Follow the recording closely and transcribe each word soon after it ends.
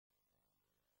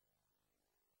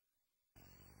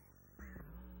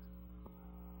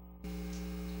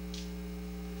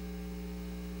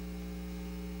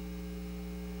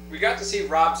got to see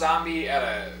Rob Zombie at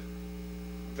a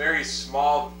very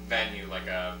small venue, like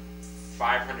a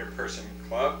 500-person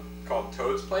club called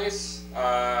Toad's Place,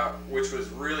 which was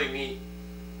really neat.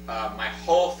 My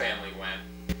whole family went.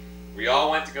 We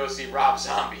all went to go see Rob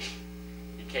Zombie.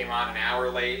 He came on an hour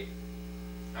late,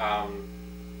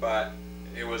 but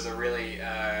it was a really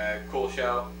cool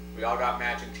show. We all got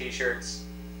matching t-shirts,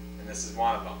 and this is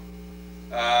one of them.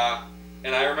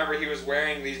 And I remember he was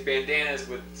wearing these bandanas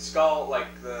with skull,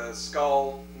 like the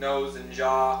skull, nose, and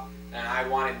jaw, and I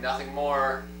wanted nothing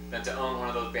more than to own one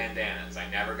of those bandanas. I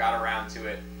never got around to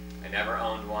it. I never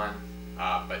owned one,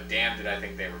 but damn did I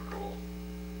think they were cool.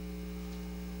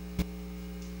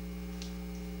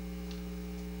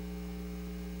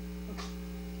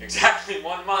 Exactly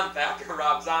 1 month after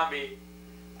Rob Zombie,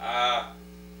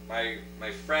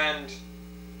 my friend's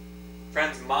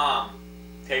mom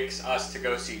takes us to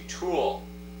go see Tool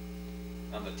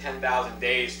on the 10,000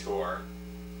 Days tour.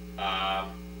 I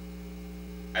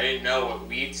didn't know what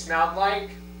weed smelled like,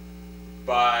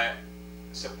 but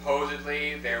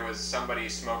supposedly there was somebody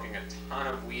smoking a ton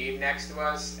of weed next to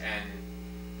us, and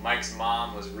Mike's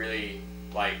mom was really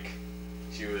like,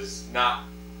 she was not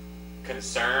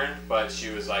concerned, but she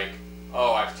was like,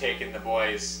 oh, I've taken the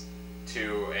boys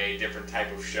to a different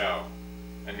type of show.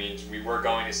 I mean, we were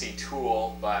going to see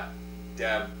Tool, but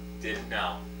Deb didn't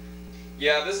know.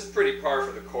 Yeah, this is pretty par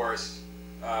for the course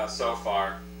so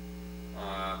far.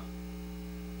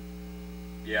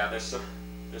 Yeah, there's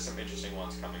some interesting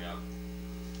ones coming up.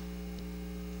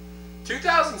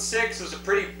 2006 was a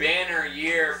pretty banner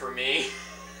year for me.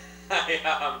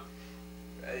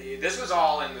 This was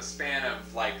all in the span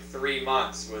of like 3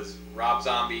 months. Was Rob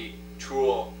Zombie,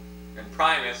 Tool, and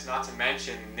Primus. Not to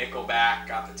mention Nickelback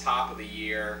got the top of the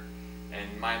year,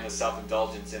 and Mindless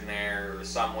Self-Indulgence in there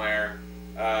somewhere.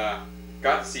 Got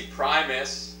to see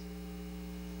Primus,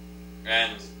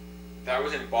 and that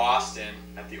was in Boston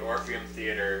at the Orpheum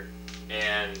Theater,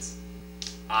 and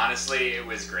honestly, it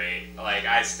was great. Like,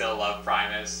 I still love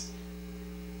Primus.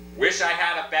 Wish I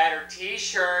had a better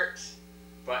t-shirt,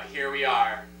 but here we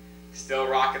are. Still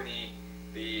rocking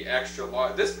the extra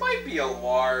large. This might be a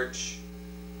large,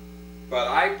 but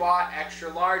I bought extra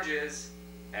larges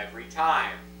every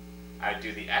time. I'd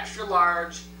do the extra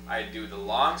large, I'd do the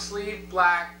long sleeve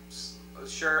black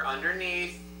shirt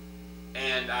underneath,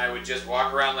 and I would just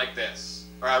walk around like this.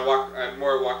 Or I'd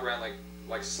more walk around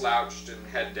like slouched and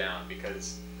head down,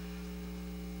 because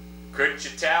couldn't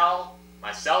you tell?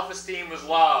 My self-esteem was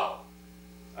low.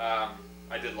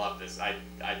 I did love this. I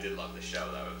did love the show,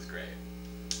 though. It was great.